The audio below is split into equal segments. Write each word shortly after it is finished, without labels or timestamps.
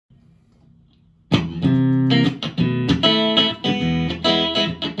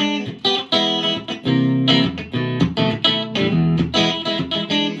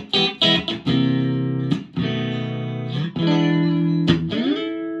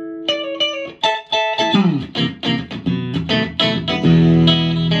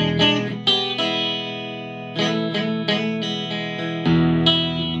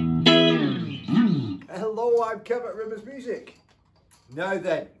Now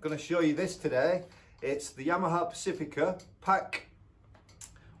then, I'm going to show you this today. It's the Yamaha Pacifica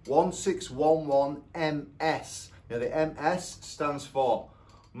PAC1511MS. Now the MS stands for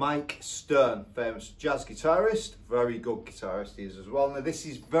Mike Stern, famous jazz guitarist, very good guitarist he is as well. Now this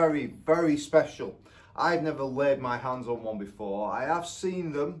is very, very special. I've never laid my hands on one before. I have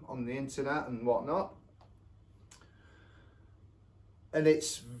seen them on the internet and whatnot. And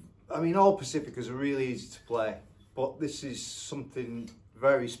it's, I mean, all Pacificas are really easy to play, but this is something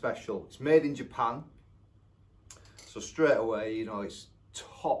very special. It's made in Japan, so straight away, you know, it's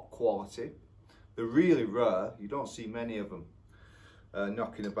top quality. They're really rare. You don't see many of them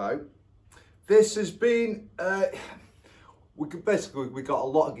knocking about. This has been, we got a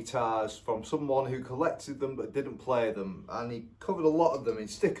lot of guitars from someone who collected them but didn't play them, and he covered a lot of them in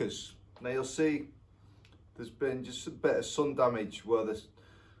stickers. Now you'll see there's been just a bit of sun damage where the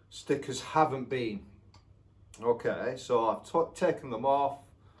stickers haven't been. Okay, so I've taken them off,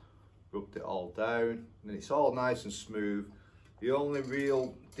 rubbed it all down, and it's all nice and smooth. The only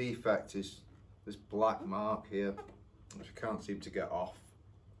real defect is this black mark here, which I can't seem to get off.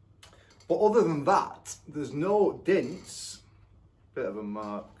 But other than that, there's no dents. Bit of a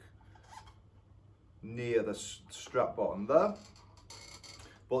mark near the strap bottom there.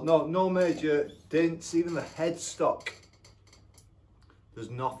 But no major dents, even the headstock, there's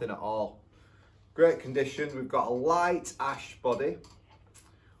nothing at all. Great condition. We've got a light ash body,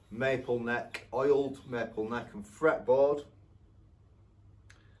 maple neck, oiled maple neck and fretboard.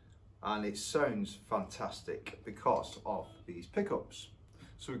 And it sounds fantastic because of these pickups.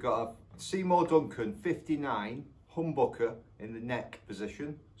 So we've got a Seymour Duncan 59 humbucker in the neck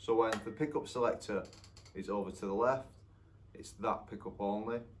position. So when the pickup selector is over to the left, it's that pickup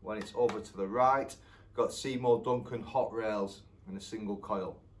only. When it's over to the right, got Seymour Duncan hot rails in a single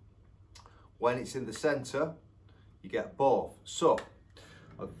coil. When it's in the center, you get both. So,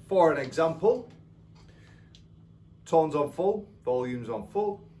 for an example, tones on full, volumes on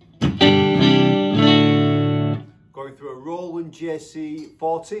full. Going through a Roland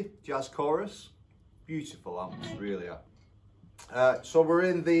JC40 jazz chorus. Beautiful amps, really are. So we're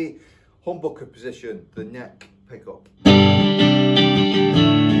in the humbucker position, the neck pickup.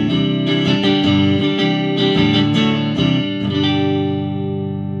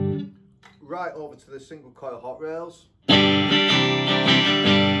 Right over to the single coil hot rails.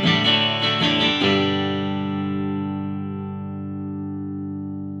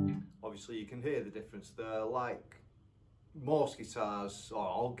 Obviously you can hear the difference there, like most guitars, or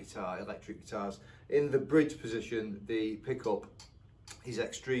all electric guitars, in the bridge position the pickup is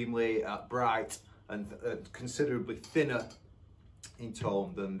extremely bright and considerably thinner in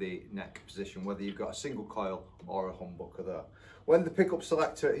tone than the neck position, whether you've got a single coil or a humbucker there. When the pickup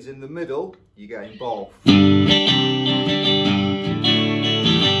selector is in the middle, you're getting both. Now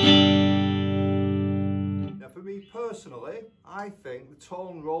for me personally, I think the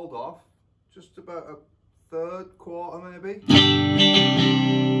tone rolled off just about a third, quarter maybe. So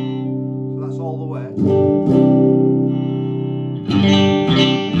that's all the way.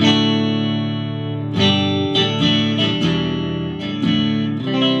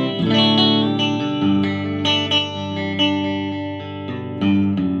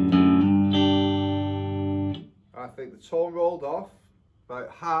 I think the tone rolled off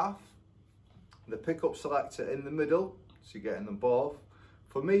about half, the pickup selector in the middle, so you're getting them both.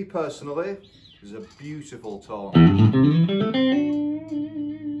 For me personally, it's a beautiful tone.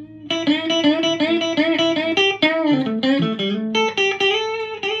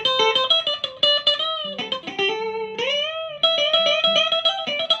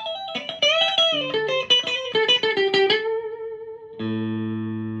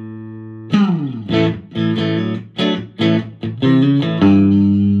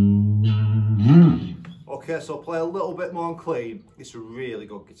 Okay, so I'll play a little bit more clean. It's a really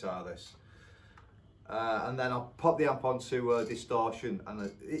good guitar, this. And then I'll pop the amp onto distortion,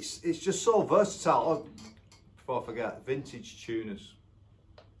 and it's just so versatile. Oh, before I forget, vintage tuners.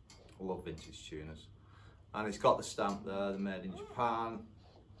 I love vintage tuners. And it's got the stamp there, the made in Japan.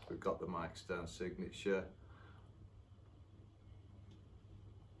 We've got the Mike Stern signature.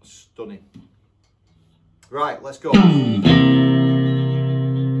 Stunning. Right, let's go.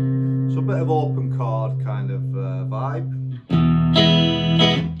 So a bit of open chord kind of vibe.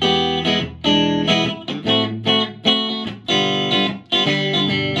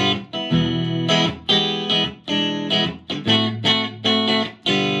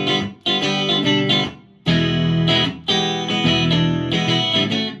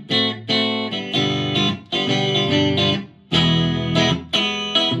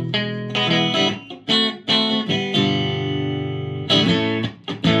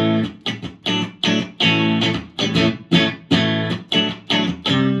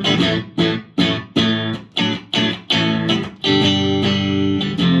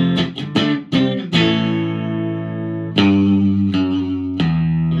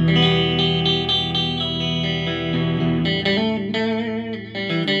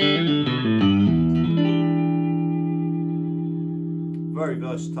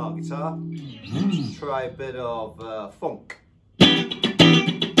 versatile guitar. Let's try a bit of funk.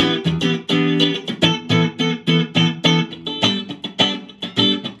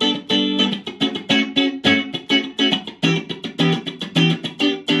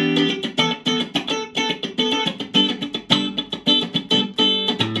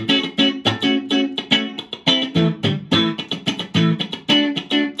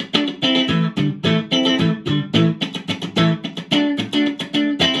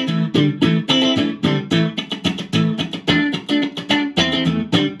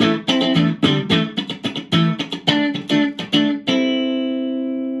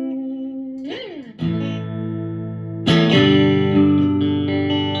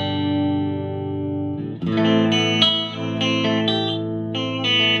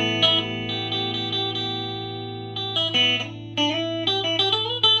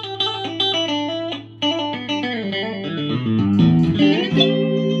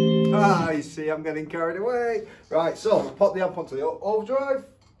 You see, I'm getting carried away. Right, so pop the amp onto the overdrive,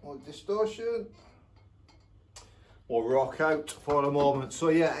 or distortion. We'll rock out for a moment. So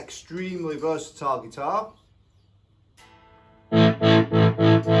yeah, extremely versatile guitar. So,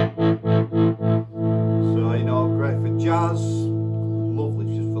 you know, great for jazz, lovely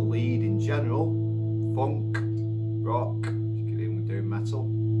just for lead in general, funk, rock, you could even do metal.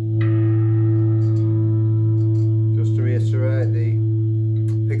 Just to reiterate, the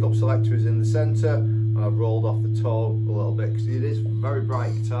pickup selector is in the centre, and I've rolled off the tone a little bit because it is a very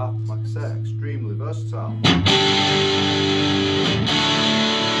bright guitar. Like I said, extremely versatile.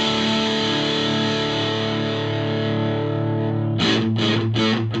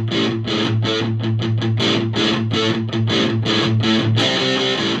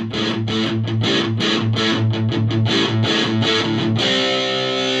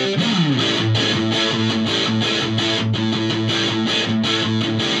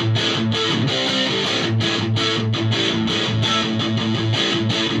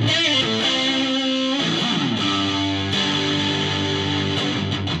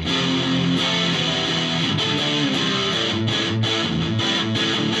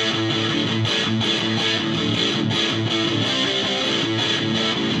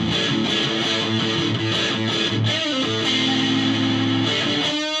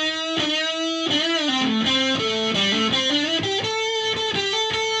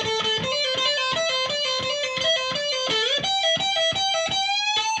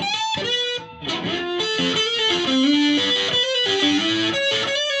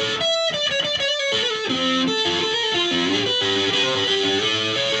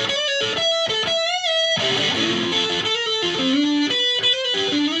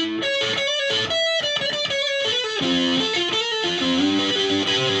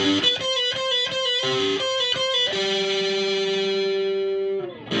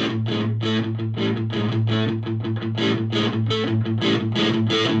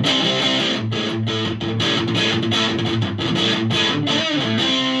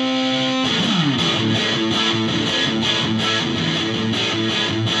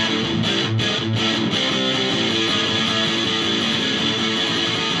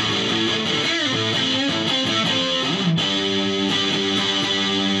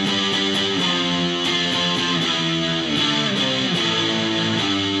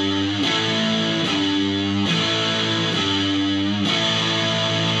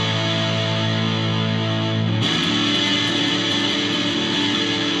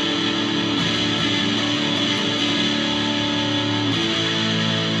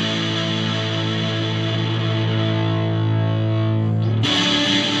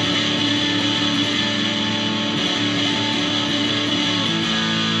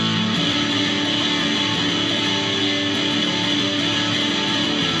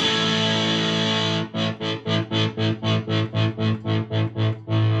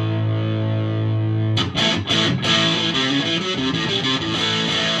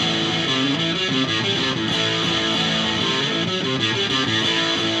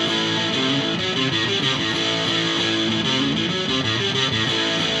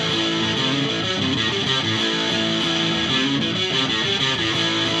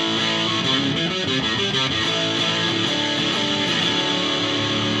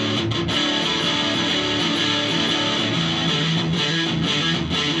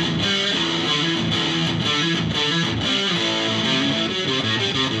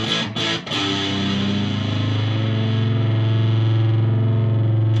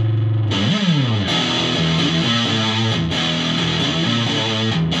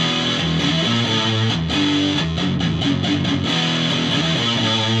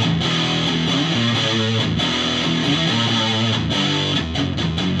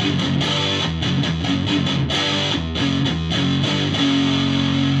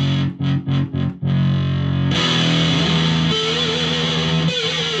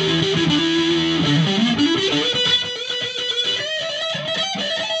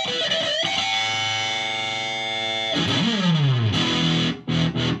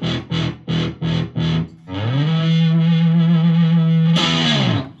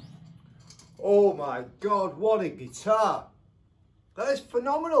 my God, what a guitar. That is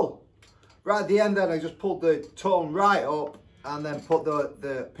phenomenal. Right at the end then, I just pulled the tone right up and then put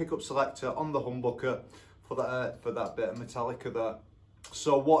the pickup selector on the humbucker for that bit of Metallica there.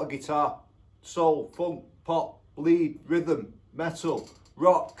 So what a guitar. Soul, funk, pop, lead, rhythm, metal,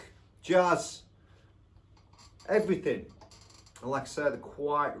 rock, jazz, everything. And like I said, they're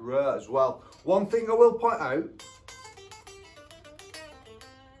quite rare as well. One thing I will point out,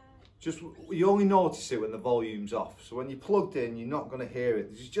 just you only notice it when the volume's off. So when you're plugged in, you're not going to hear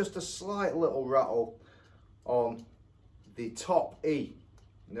it. There's just a slight little rattle on the top E.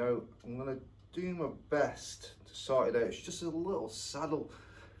 You know, I'm going to do my best to sort it out. It's just a little saddle.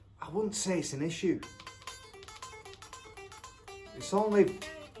 I wouldn't say it's an issue. It's only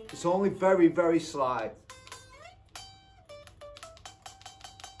very, very slight.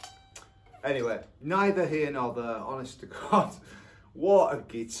 Anyway, neither here nor there, honest to God. What a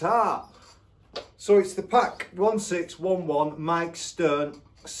guitar. So it's the PAC1511 Mike Stern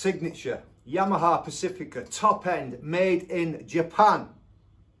signature. Yamaha Pacifica, top end, made in Japan.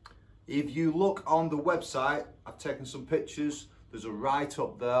 If you look on the website, I've taken some pictures. There's a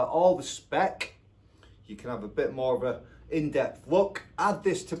write-up there, all the spec. You can have a bit more of a in-depth look. Add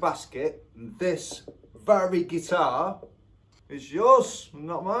this to basket, and this very guitar is yours,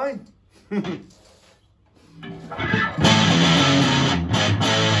 not mine.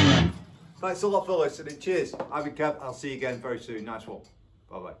 Thanks a lot for listening. Cheers. I've been Kev. I'll see you again very soon. Nice one.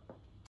 Bye-bye.